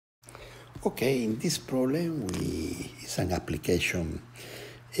Okay, in this problem, it's an application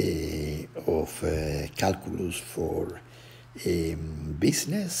of calculus for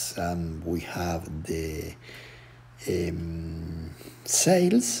business, and we have the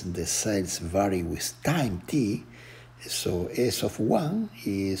sales. The sales vary with time t, so S of 1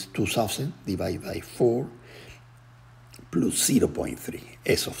 is 2000 divided by 4 plus 0.3.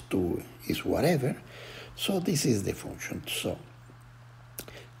 S of 2 is whatever, so this is the function. So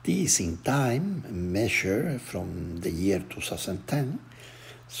t is in time, measured from the year 2010,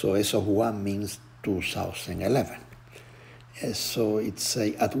 so S of 1 means 2011. So it's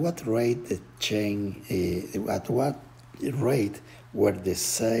at what rate the change, at what rate were the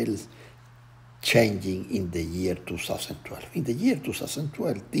sales changing in the year 2012? In the year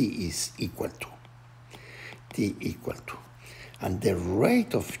 2012, t is equal to, and the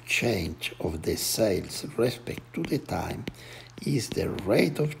rate of change of the sales respect to the time is the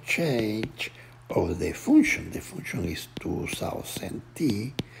rate of change of the function. The function is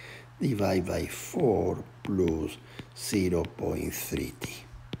 2000t divided by 4 plus 0.3t.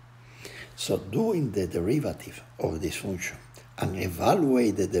 So doing the derivative of this function and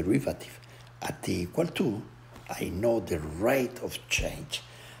evaluate the derivative at t equal to, I know the rate of change,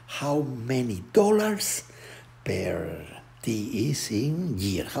 how many dollars per t is in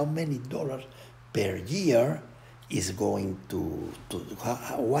year, how many dollars per year is going to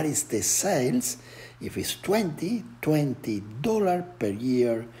what is the sales. If it's $20 per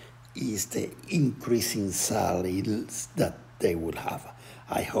year is the increase in sales that they will have.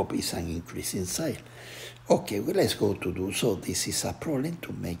 I hope it's an increase in sale. Okay, well, let's go to do so. This is a problem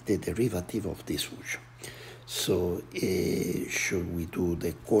to make the derivative of this function. So should we do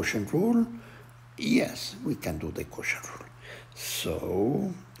the quotient rule? Yes, we can do the quotient rule.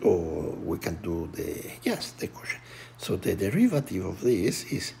 So, or we can do the quotient. So the derivative of this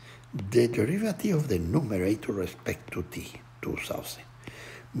is the derivative of the numerator respect to t, 2000,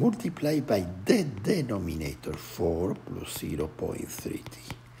 multiplied by the denominator, 4 plus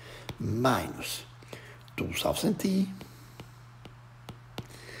 0.3t, minus 2000t,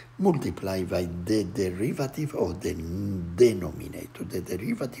 multiplied by the derivative of the denominator. The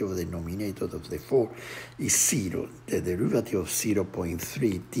derivative of the denominator of the 4 is 0. The derivative of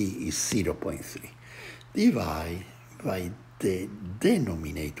 0.3t is 0.3. Divide by the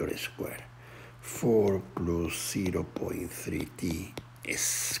denominator square. 4 plus 0.3t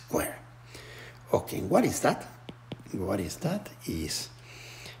square. Okay, what is that? What is that? Is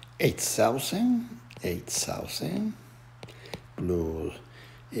 8,000 plus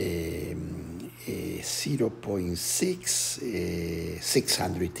 0.6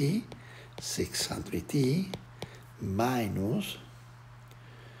 600t minus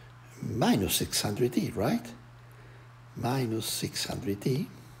 600t, right? Minus 600t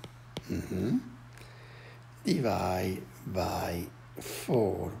divide by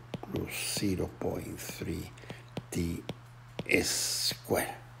 4 plus 0.3t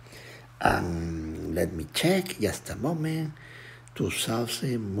square. And let me check just a moment.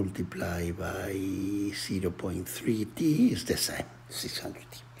 2000 multiplied by 0.3t is the same,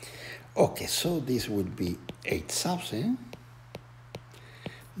 600t. Okay, so this will be 8,000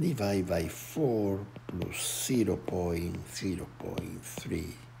 divided by 4 plus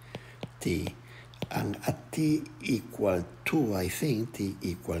 0.3t, and at t equal to, I think, t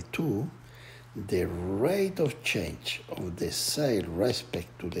equal to, the rate of change of the sale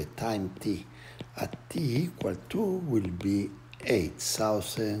respect to the time t at t equal to will be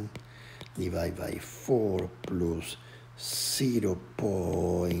 8,000 divided by 4 plus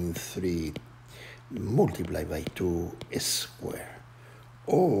 0.3 multiplied by 2 square,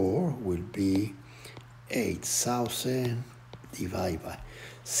 or will be 8,000 divided by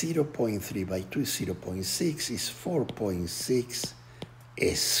 0.3 by 2 is 0.6 is 4.6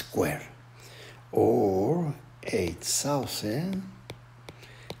 square, or 8,000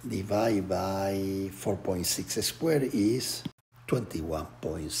 divided by 4.6 square is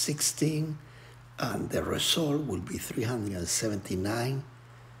 21.16, and the result will be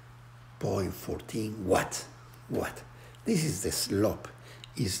 379.14 watt. This is the slope,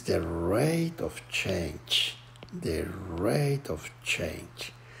 is the rate of change,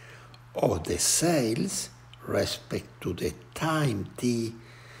 of the sales respect to the time t,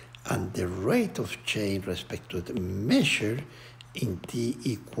 and the rate of change respect to the measure in t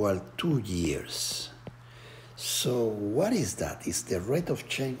equal 2 years. So what is that? It's the rate of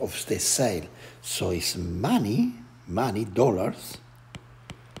change of the sale. So it's money, dollars,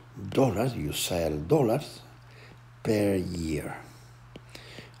 you sell dollars per year.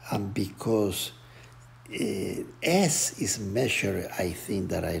 And because S is measured, I think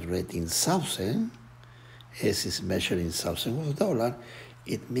that I read in thousand. S is measured in thousands of dollars.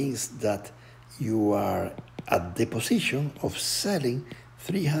 It means that you are at the position of selling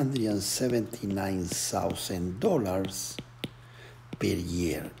 $379,000 per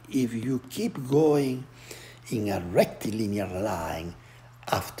year. If you keep going in a rectilinear line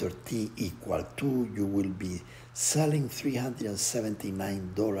after t equal 2, you will be selling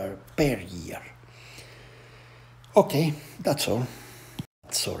 $379 per year. Okay, that's all.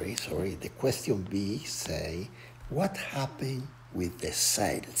 Sorry, the question B say, what happened with the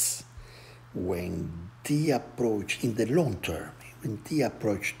sales when t approach in the long term, when t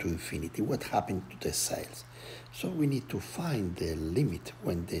approach to infinity, what happened to the sales? So we need to find the limit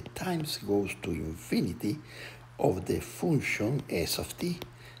when the times goes to infinity of the function s of t.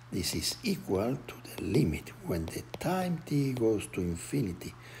 This is equal to the limit when the time t goes to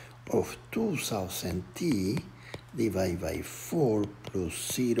infinity of 2000t divided by 4 plus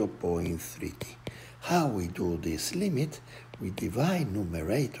 0.3t. How we do this limit? We divide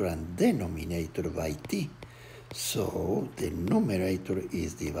numerator and denominator by t. So the numerator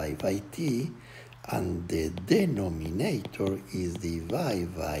is divided by t, and the denominator is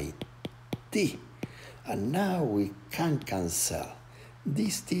divided by t. And now we can cancel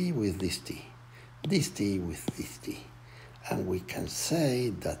this t with this t, this t with this t. And we can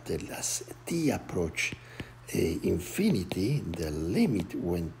say that as t approach infinity, the limit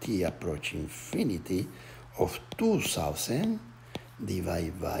when t approach infinity of 2000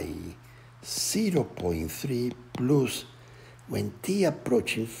 divided by 0.3 plus when t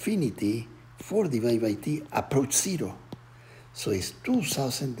approach infinity, 4 divided by t approach 0. So it's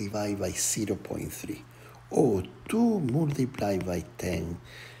 2000 divided by 0.3, or 2 multiplied by 10,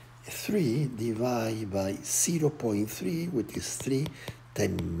 3 divided by 0.3, which is 3,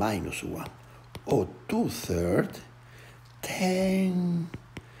 10 minus 1. Or 2/3, 10,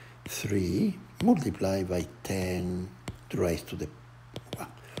 3 multiplied by 10 raised to the 1.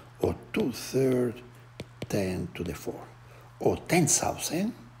 Or 2/3, 10 to the 4. Or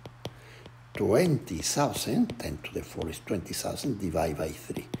 10,000, 20,000, 10 to the 4 is 20,000 divided by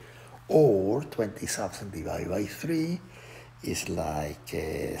 3. Or 20,000 divided by 3 is like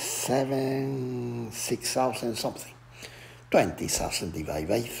 6,000 something. 20,000 divided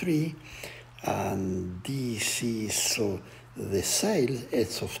by 3. And this is, so the sale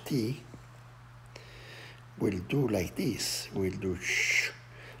s of t will do like this, will do shh.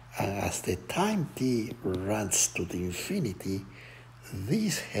 And as the time t runs to the infinity,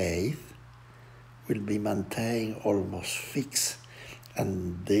 this height will be maintained almost fixed,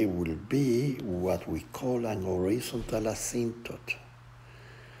 and there will be what we call an horizontal asymptote.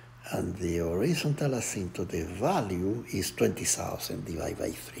 And the horizontal asymptote, the value is 20,000 divided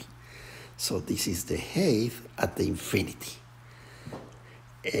by 3. So this is the height at the infinity.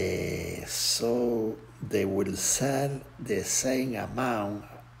 So they will sell the same amount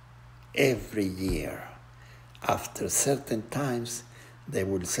every year. After certain times, they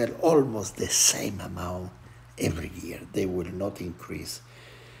will sell almost the same amount every year. They will not increase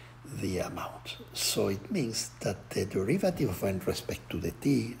the amount. So it means that the derivative of n respect to the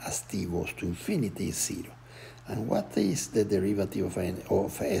t as t goes to infinity is 0. And what is the derivative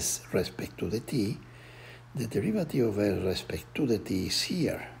of s respect to the t? The derivative of s respect to the t is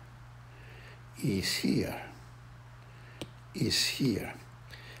here, is here, is here.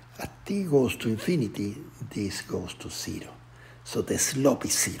 As t goes to infinity, this goes to 0. So the slope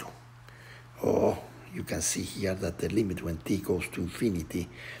is 0. Oh, you can see here that the limit when t goes to infinity,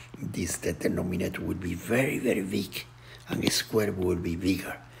 the denominator will be very, very big, and the square will be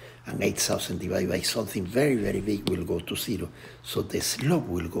bigger. And 8,000 divided by something very, very big will go to 0. So the slope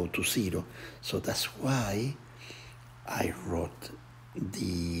will go to 0. So that's why I wrote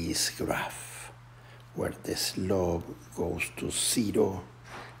this graph, where the slope goes to 0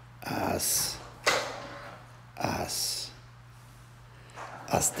 as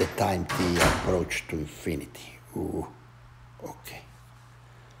the time t approach to infinity. Ooh, okay.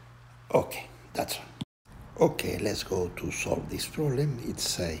 Okay, that's all. Okay, let's go to solve this problem.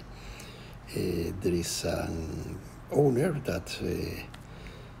 It's there is an owner that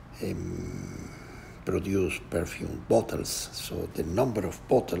produce perfume bottles. So the number of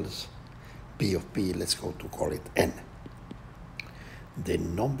bottles, P of P, let's go to call it N. The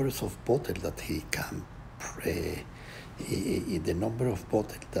numbers of bottles that he can the number of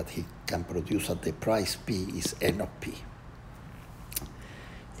bottles that he can produce at the price P is N of P.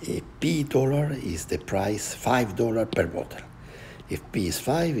 P dollar is the price, $5 per bottle. If P is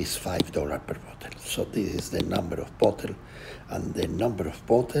 5, it's $5 per bottle. So this is the number of bottle, and the number of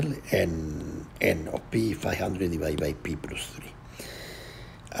bottle, N of P, 500 divided by P plus 3.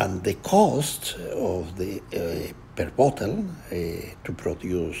 And the cost of the per bottle to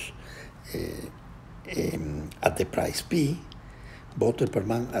produce at the price P, bottle per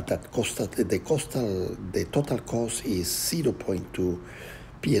month at that cost, the total cost is 0.2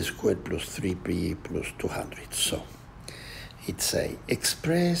 P squared plus 3P plus 200. So it's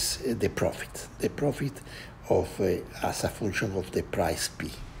express the profit of as a function of the price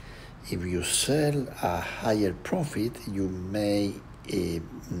P. If you sell a higher profit, you may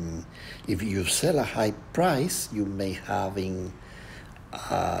if you sell a high price, you may having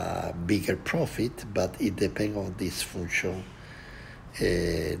a bigger profit, but it depends on this function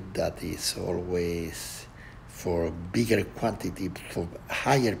that is always for bigger quantity, for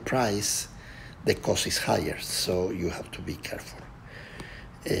higher price, the cost is higher, so you have to be careful.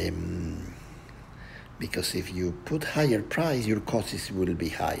 Because if you put higher price, your costs will be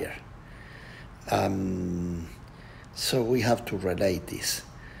higher. So we have to relate this.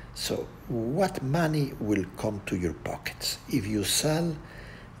 So what money will come to your pockets? If you sell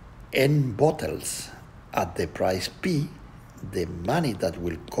N bottles at the price P, the money that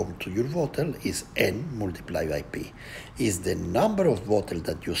will come to your bottle is N multiplied by P. Is the number of bottles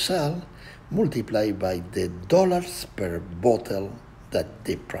that you sell multiplied by the dollars per bottle that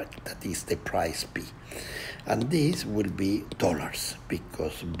is the price P. And this will be dollars,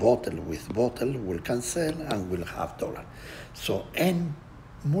 because bottle with bottle will cancel and will have dollar. So N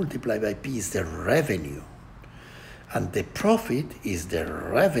multiplied by P is the revenue, and the profit is the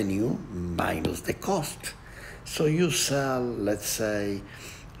revenue minus the cost. So you sell, let's say,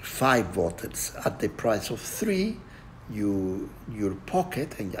 5 bottles at the price of 3, your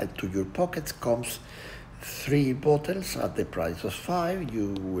pocket, and to your pockets comes 3 bottles at the price of 5,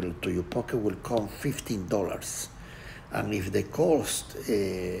 to your pocket will come $15. And if the cost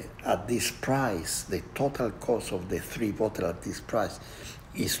at this price, the total cost of the 3 bottles at this price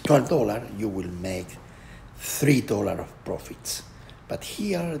is $12, you will make $3 of profits. But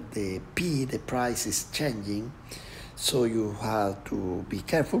here the P, the price is changing, so you have to be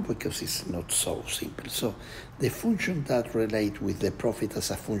careful because it's not so simple. So the function that relates with the profit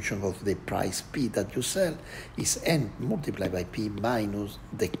as a function of the price P that you sell is N multiplied by P minus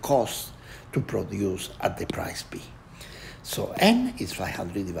the cost to produce at the price P. So N is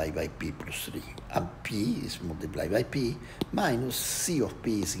 500 divided by P plus 3, and P is multiplied by P minus C of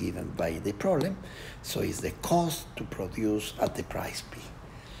P is given by the problem, so it's the cost to produce at the price P.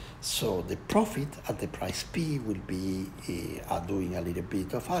 So the profit at the price P will be, doing a little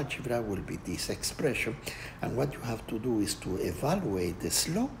bit of algebra, will be this expression, and what you have to do is to evaluate the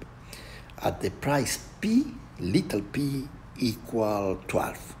slope at the price P, little p equal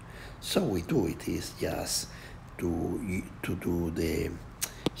 12. So we do it is just to do the,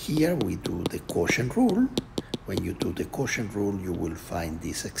 here we do the quotient rule. When you do the quotient rule, you will find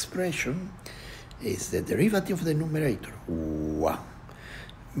this expression is the derivative of the numerator, 1,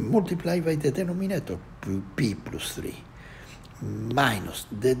 multiplied by the denominator, p plus 3, minus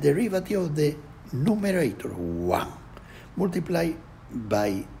the derivative of the numerator, 1, multiplied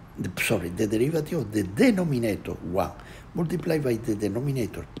by, the derivative of the denominator, 1, multiplied by the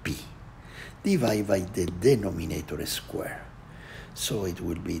denominator, p, divided by the denominator square. So it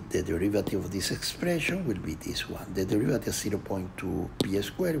will be the derivative of this expression will be this one. The derivative of 0.2 p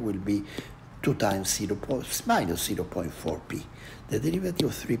squared will be 2 times minus 0.4 p. The derivative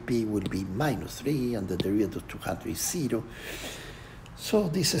of 3p will be minus 3, and the derivative of 200 is 0. So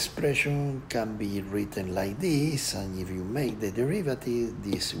this expression can be written like this, and if you make the derivative,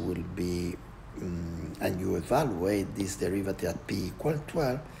 this will be, and you evaluate this derivative at p equal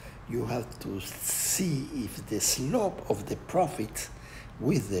 12, you have to see if the slope of the profit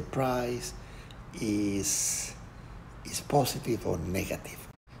with the price is positive or negative.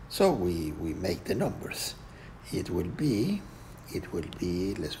 So we make the numbers. It will be,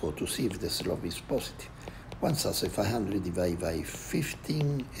 let's go to see if the slope is positive. 1,500 divided by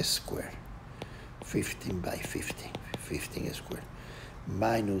 15 squared, 15 by 15, 15 squared,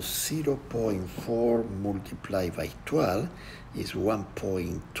 minus 0.4 multiplied by 12 is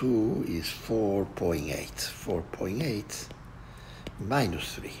 1.2 is 4.8, 4.8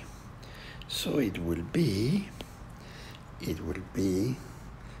 minus 3. So it will be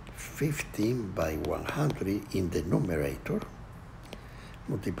 15 by 100 in the numerator,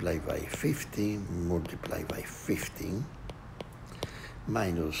 multiplied by 15, multiplied by 15,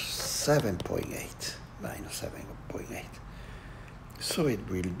 minus 7.8, minus 7.8. So it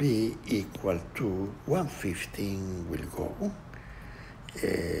will be equal to 115 will go,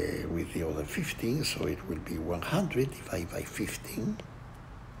 with the other 15, so it will be 100 divided by 15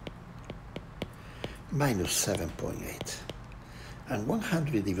 minus 7.8. And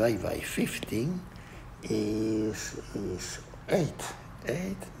 100 divided by 15 is 8,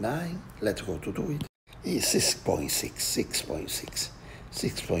 9, let's go to do it. Is 6.6,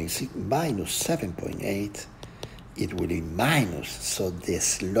 6.6 minus 7.8, it will be minus, so the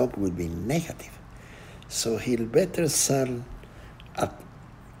slope will be negative. So he'll better sell at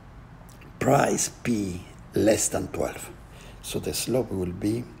price P less than 12. So the slope will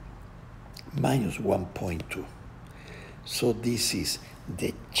be minus 1.2. So this is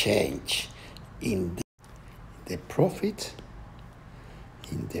the change in the profit,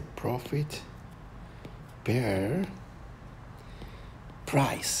 per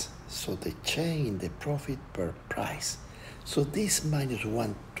price. So the change in the profit per price. So this minus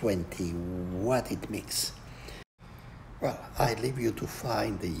 120, what it makes? Well, I leave you to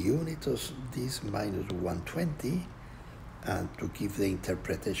find the unit of this minus 120 and to give the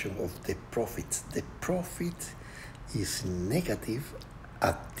interpretation of the profits. The profit is negative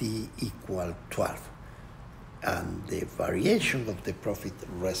at t equal 12. And the variation of the profit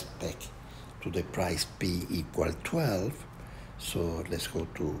respect to the price P equal 12. So let's go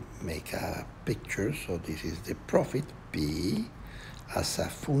to make a picture. So this is the profit P as a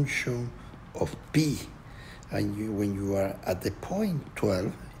function of P. And when you are at the point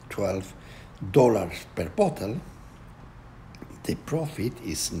 $12 per bottle, the profit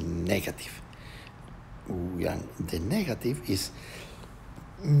is negative. And the negative is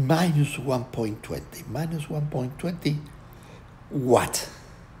minus 1.20. Minus 1.20 what?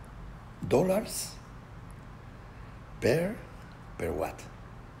 Dollars per what?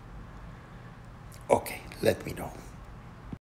 Okay, let me know.